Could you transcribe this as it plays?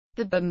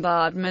The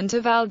Bombardment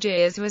of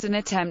Algiers was an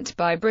attempt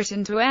by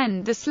Britain to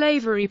end the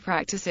slavery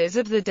practices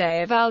of the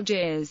day of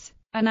Algiers.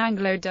 An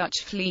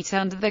Anglo-Dutch fleet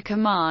under the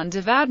command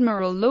of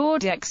Admiral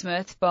Lord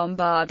Exmouth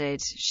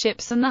bombarded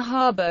ships and the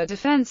harbour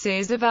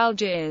defences of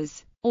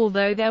Algiers.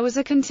 Although there was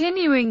a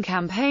continuing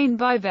campaign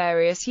by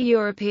various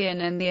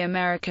European and the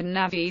American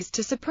navies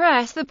to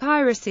suppress the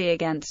piracy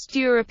against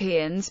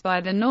Europeans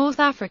by the North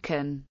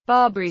African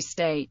Barbary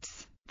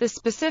states. The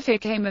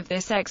specific aim of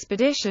this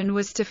expedition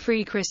was to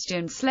free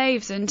Christian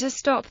slaves and to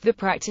stop the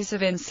practice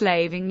of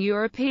enslaving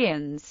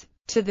Europeans.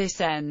 To this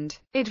end,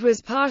 it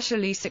was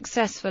partially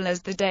successful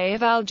as the Day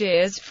of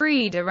Algiers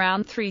freed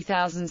around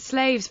 3,000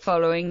 slaves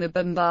following the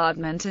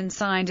bombardment and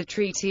signed a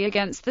treaty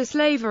against the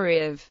slavery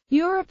of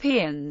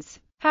Europeans.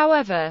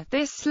 However,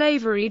 this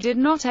slavery did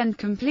not end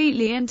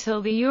completely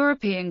until the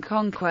European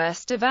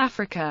conquest of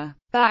Africa.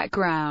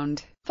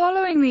 Background: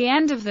 following the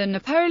end of the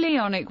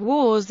Napoleonic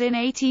Wars in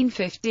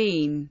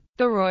 1815,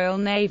 the Royal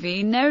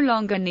Navy no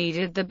longer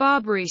needed the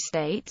Barbary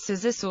states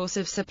as a source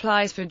of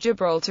supplies for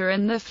Gibraltar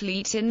and the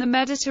fleet in the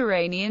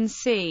Mediterranean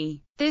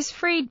Sea. This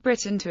freed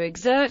Britain to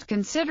exert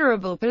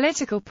considerable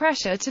political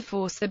pressure to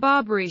force the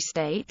Barbary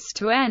states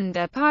to end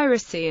their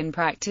piracy and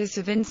practice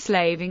of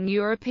enslaving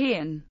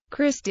European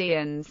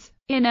Christians.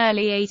 In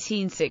early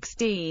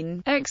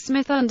 1816,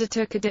 Exmouth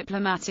undertook a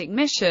diplomatic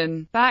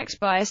mission, backed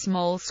by a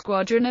small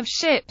squadron of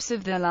ships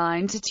of the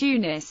line to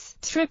Tunis,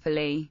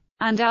 Tripoli,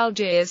 and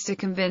Algiers to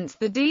convince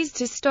the Dees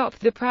to stop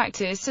the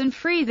practice and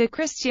free the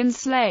Christian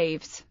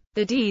slaves.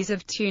 The Dees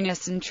of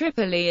Tunis and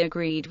Tripoli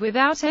agreed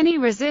without any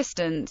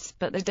resistance,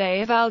 but the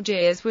Day of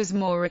Algiers was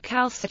more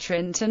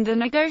recalcitrant and the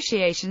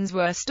negotiations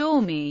were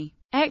stormy.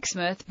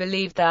 Exmouth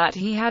believed that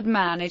he had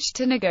managed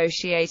to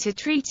negotiate a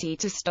treaty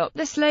to stop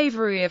the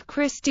slavery of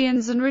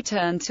Christians and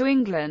return to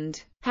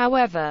England.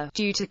 However,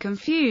 due to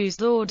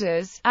confused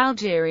orders,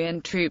 Algerian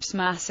troops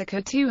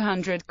massacred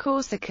 200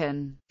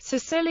 Corsican,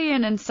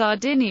 Sicilian and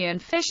Sardinian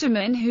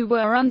fishermen who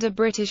were under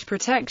British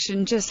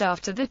protection just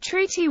after the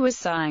treaty was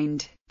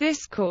signed.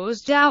 This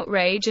caused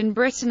outrage in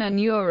Britain and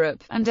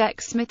Europe, and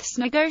Exmouth's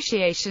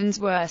negotiations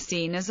were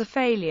seen as a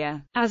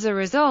failure. As a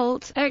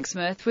result,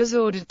 Exmouth was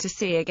ordered to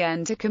sea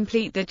again to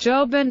complete the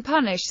job and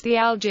punish the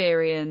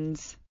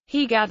Algerians.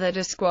 He gathered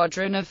a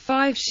squadron of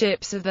 5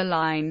 ships of the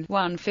line,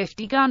 1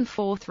 50-gun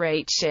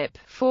fourth-rate ship,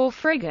 4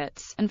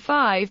 frigates, and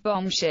 5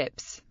 bomb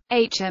ships.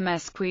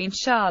 HMS Queen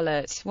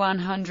Charlotte,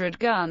 100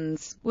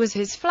 guns, was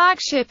his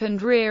flagship and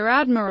Rear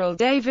Admiral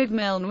David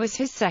Milne was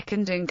his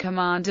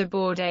second-in-command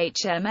aboard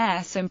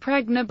HMS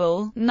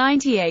Impregnable,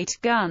 98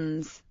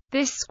 guns.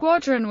 This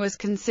squadron was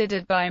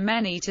considered by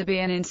many to be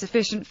an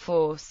insufficient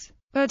force,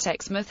 but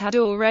Exmouth had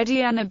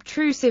already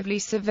unobtrusively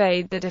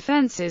surveyed the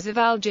defences of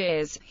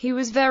Algiers. He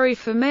was very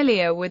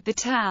familiar with the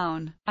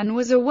town, and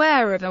was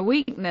aware of a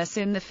weakness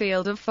in the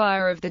field of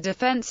fire of the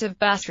defensive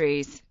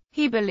batteries.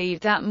 He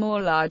believed that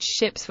more large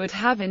ships would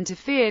have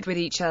interfered with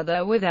each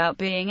other without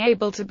being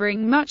able to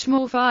bring much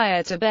more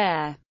fire to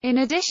bear. In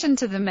addition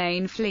to the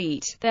main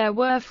fleet, there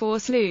were 4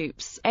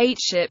 sloops, 8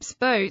 ships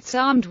boats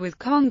armed with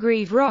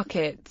Congreve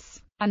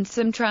rockets, and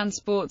some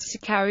transports to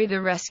carry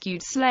the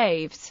rescued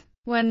slaves.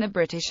 When the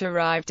British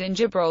arrived in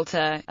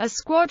Gibraltar, a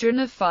squadron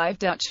of 5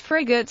 Dutch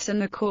frigates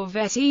and the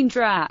corvette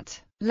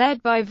Eendracht,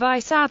 led by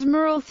Vice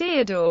Admiral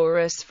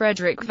Theodorus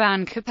Frederick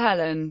van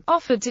Capellen,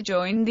 offered to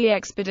join the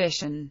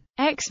expedition.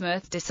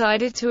 Exmouth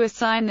decided to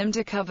assign them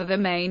to cover the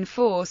main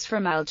force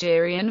from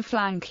Algerian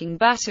flanking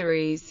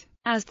batteries,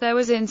 as there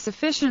was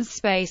insufficient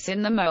space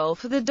in the mole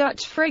for the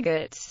Dutch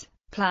frigates.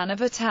 Plan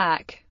of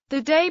attack.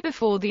 The day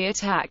before the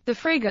attack, the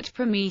frigate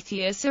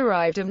Prometheus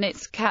arrived and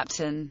its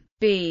captain,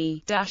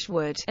 B.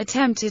 Dashwood,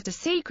 attempted to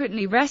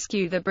secretly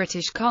rescue the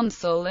British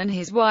consul and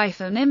his wife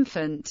and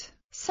infant.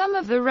 Some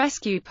of the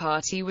rescue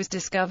party was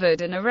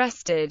discovered and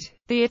arrested.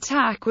 The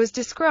attack was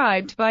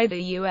described by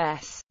the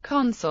U.S.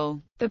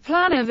 consul. The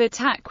plan of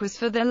attack was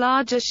for the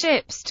larger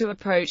ships to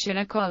approach in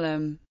a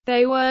column.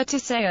 They were to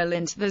sail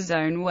into the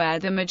zone where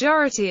the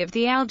majority of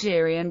the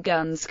Algerian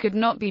guns could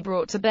not be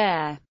brought to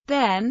bear.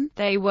 Then,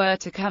 they were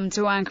to come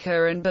to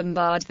anchor and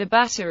bombard the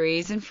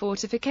batteries and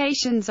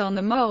fortifications on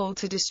the mole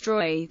to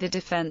destroy the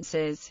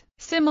defences.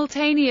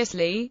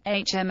 Simultaneously,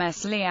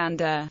 HMS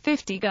Leander,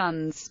 50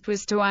 guns,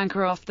 was to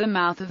anchor off the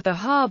mouth of the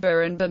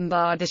harbour and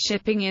bombard the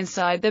shipping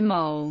inside the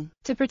mole.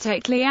 To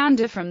protect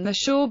Leander from the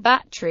shore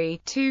battery,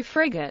 2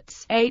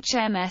 frigates,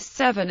 HMS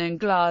Severn and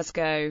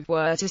Glasgow,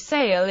 were to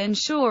sail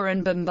inshore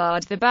and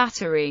bombard the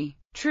battery.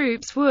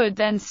 Troops would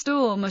then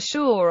storm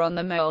ashore on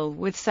the mole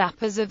with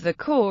sappers of the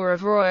Corps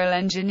of Royal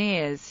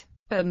Engineers.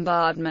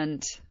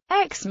 Bombardment.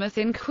 Exmouth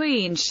in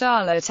Queen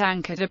Charlotte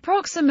anchored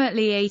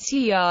approximately 80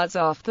 yards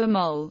off the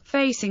mole,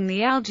 facing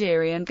the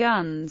Algerian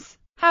guns.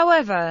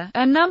 However,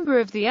 a number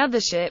of the other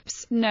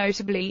ships,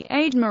 notably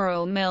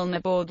Admiral Milne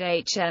aboard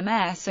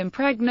HMS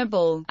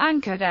Impregnable,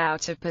 anchored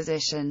out of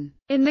position.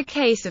 In the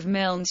case of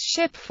Milne's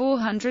ship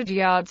 400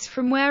 yards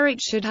from where it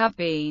should have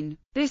been.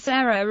 This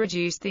error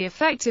reduced the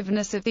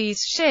effectiveness of these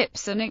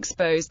ships and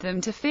exposed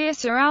them to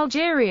fiercer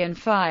Algerian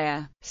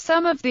fire.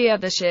 Some of the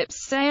other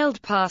ships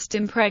sailed past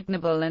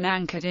Impregnable and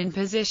anchored in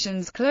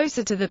positions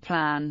closer to the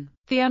plan.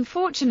 The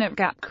unfortunate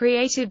gap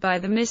created by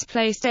the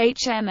misplaced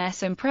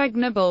HMS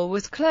Impregnable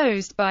was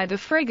closed by the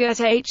frigate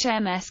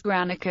HMS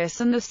Granicus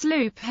and the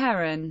sloop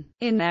Heron.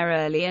 In their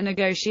earlier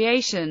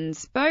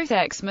negotiations, both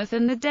Exmouth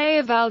and the Dey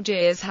of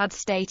Algiers had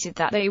stated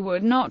that they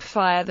would not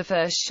fire the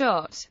first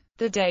shot.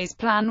 The Dey's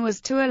plan was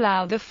to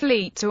allow the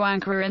fleet to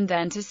anchor and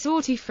then to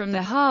sortie from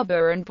the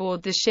harbour and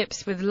board the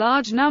ships with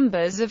large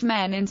numbers of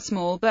men in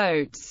small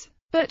boats.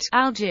 But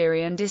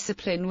Algerian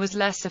discipline was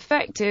less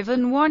effective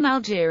and one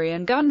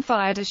Algerian gun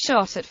fired a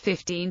shot at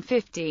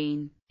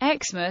 15:15.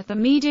 Exmouth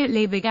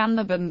immediately began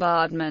the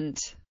bombardment.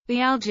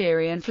 The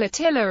Algerian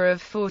flotilla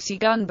of 40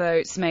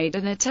 gunboats made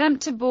an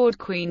attempt to board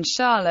Queen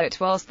Charlotte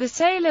whilst the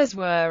sailors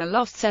were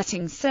aloft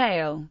setting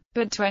sail,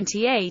 but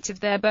 28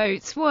 of their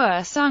boats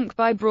were sunk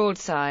by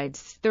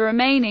broadsides. The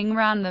remaining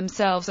ran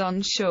themselves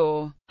on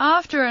shore.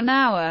 After an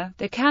hour,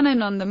 the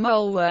cannon on the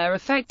mole were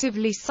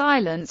effectively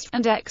silenced,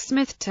 and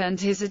Exmouth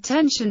turned his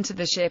attention to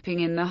the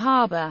shipping in the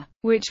harbour,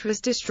 which was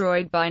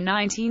destroyed by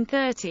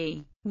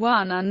 1930.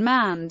 One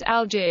unmanned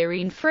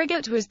Algerine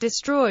frigate was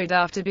destroyed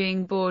after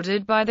being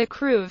boarded by the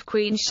crew of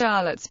Queen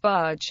Charlotte's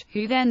barge,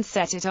 who then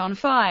set it on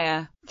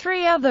fire.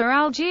 3 other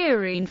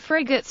Algerine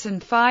frigates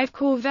and 5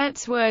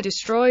 corvettes were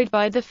destroyed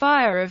by the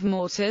fire of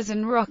mortars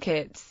and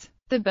rockets.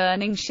 The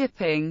burning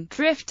shipping,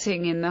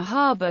 drifting in the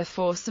harbour,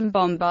 forced some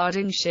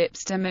bombarding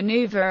ships to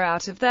maneuver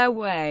out of their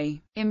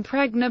way.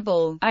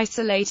 Impregnable,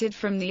 isolated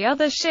from the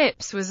other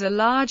ships, was a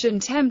large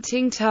and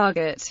tempting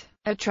target,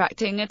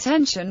 attracting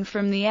attention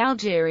from the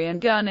Algerian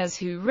gunners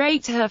who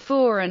raked her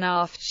fore and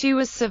aft. She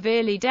was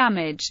severely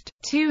damaged.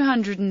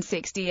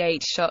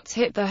 268 shots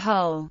hit the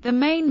hull. The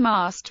main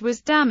mast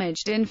was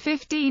damaged in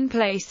 15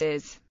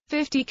 places.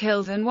 50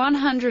 killed and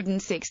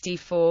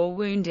 164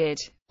 wounded.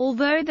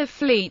 Although the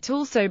fleet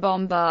also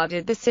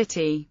bombarded the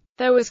city,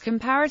 there was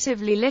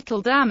comparatively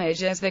little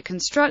damage as the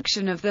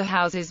construction of the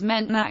houses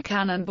meant that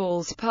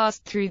cannonballs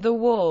passed through the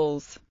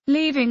walls,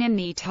 leaving a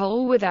neat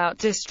hole without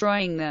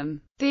destroying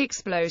them. The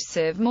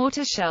explosive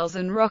mortar shells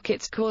and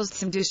rockets caused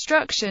some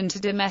destruction to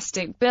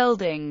domestic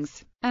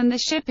buildings, and the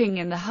shipping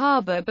in the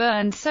harbour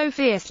burned so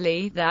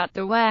fiercely that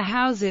the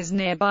warehouses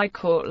nearby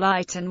caught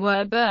light and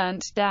were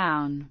burnt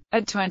down.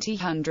 At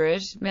 2000,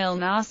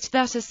 Milne asked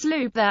that a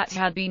sloop that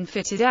had been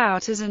fitted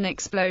out as an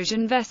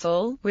explosion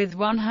vessel, with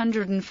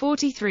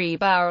 143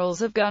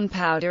 barrels of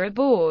gunpowder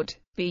aboard,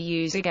 be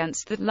used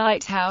against the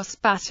lighthouse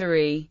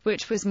battery,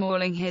 which was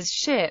mooring his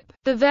ship.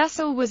 The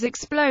vessel was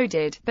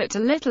exploded, but to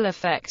little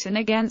effect and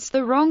against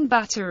the wrong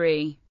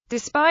battery.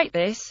 Despite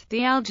this,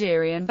 the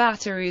Algerian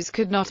batteries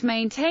could not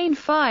maintain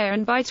fire,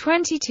 and by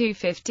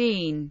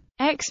 22:15,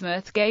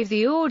 Exmouth gave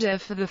the order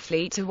for the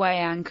fleet to weigh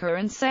anchor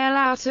and sail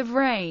out of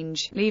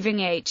range, leaving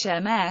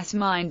HMS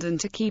Minden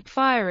to keep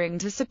firing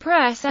to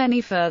suppress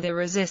any further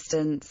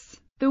resistance.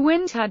 The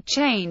wind had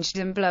changed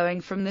and blowing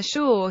from the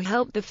shore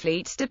helped the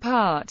fleet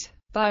depart.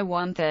 By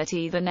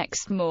 1:30 the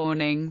next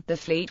morning, the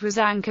fleet was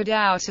anchored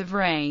out of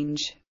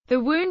range. The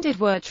wounded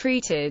were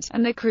treated,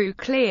 and the crew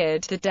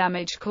cleared the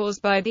damage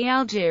caused by the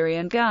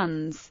Algerian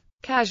guns.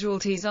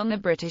 Casualties on the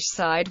British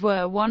side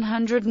were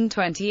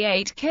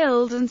 128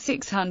 killed and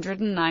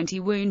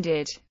 690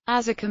 wounded.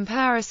 As a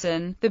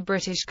comparison, the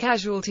British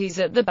casualties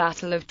at the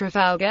Battle of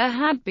Trafalgar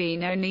had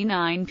been only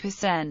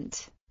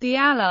 9%. The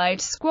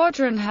Allied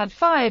squadron had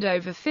fired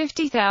over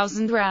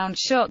 50,000 round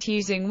shot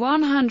using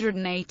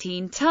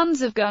 118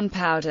 tons of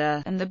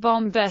gunpowder, and the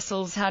bomb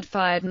vessels had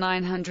fired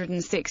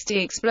 960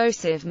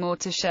 explosive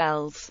mortar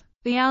shells.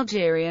 The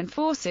Algerian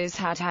forces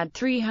had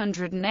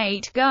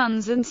 308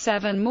 guns and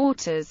 7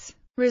 mortars.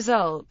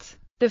 Result: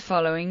 the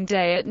following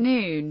day at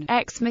noon,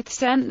 Exmouth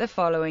sent the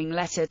following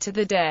letter to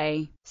the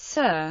Dey.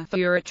 Sir, for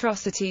your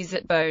atrocities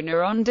at Bona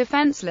on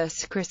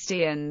defenceless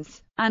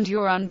Christians, and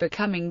your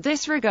unbecoming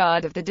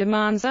disregard of the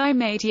demands I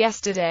made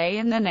yesterday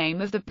in the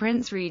name of the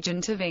Prince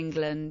Regent of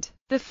England,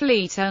 the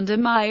fleet under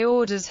my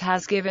orders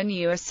has given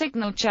you a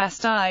signal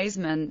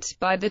chastisement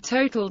by the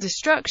total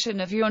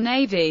destruction of your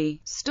navy,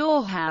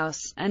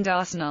 storehouse, and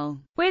arsenal,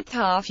 with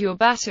half your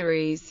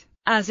batteries.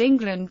 As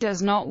England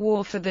does not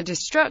war for the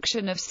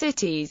destruction of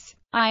cities,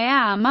 I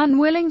am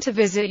unwilling to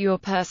visit your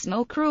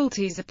personal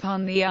cruelties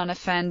upon the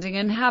unoffending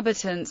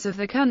inhabitants of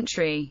the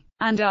country,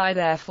 and I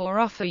therefore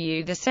offer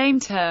you the same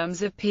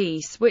terms of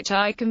peace which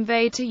I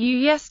conveyed to you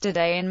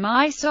yesterday in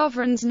my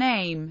sovereign's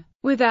name.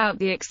 Without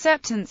the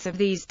acceptance of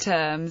these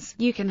terms,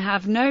 you can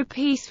have no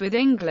peace with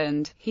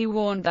England. He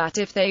warned that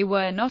if they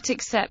were not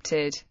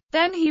accepted,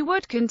 then he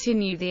would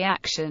continue the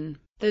action.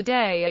 The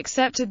Dey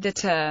accepted the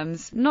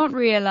terms, not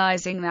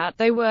realizing that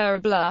they were a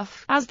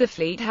bluff, as the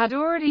fleet had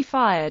already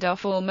fired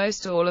off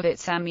almost all of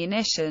its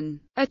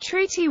ammunition. A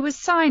treaty was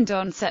signed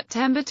on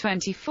September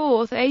 24,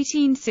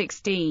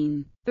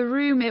 1816. The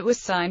room it was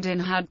signed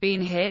in had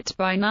been hit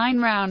by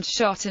 9-round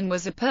shot and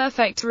was a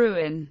perfect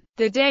ruin.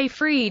 The Dey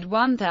freed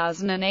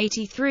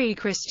 1,083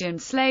 Christian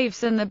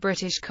slaves and the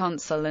British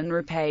consul and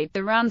repaid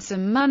the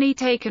ransom money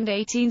taken in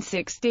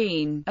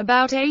 1816,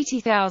 about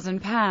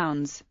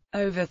 £80,000.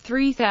 Over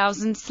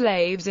 3,000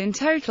 slaves in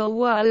total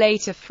were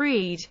later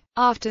freed.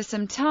 After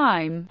some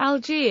time,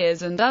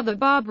 Algiers and other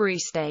Barbary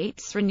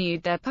states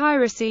renewed their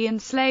piracy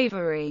and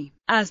slavery,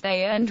 as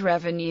they earned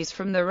revenues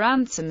from the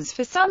ransoms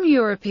for some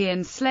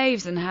European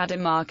slaves and had a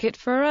market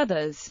for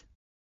others.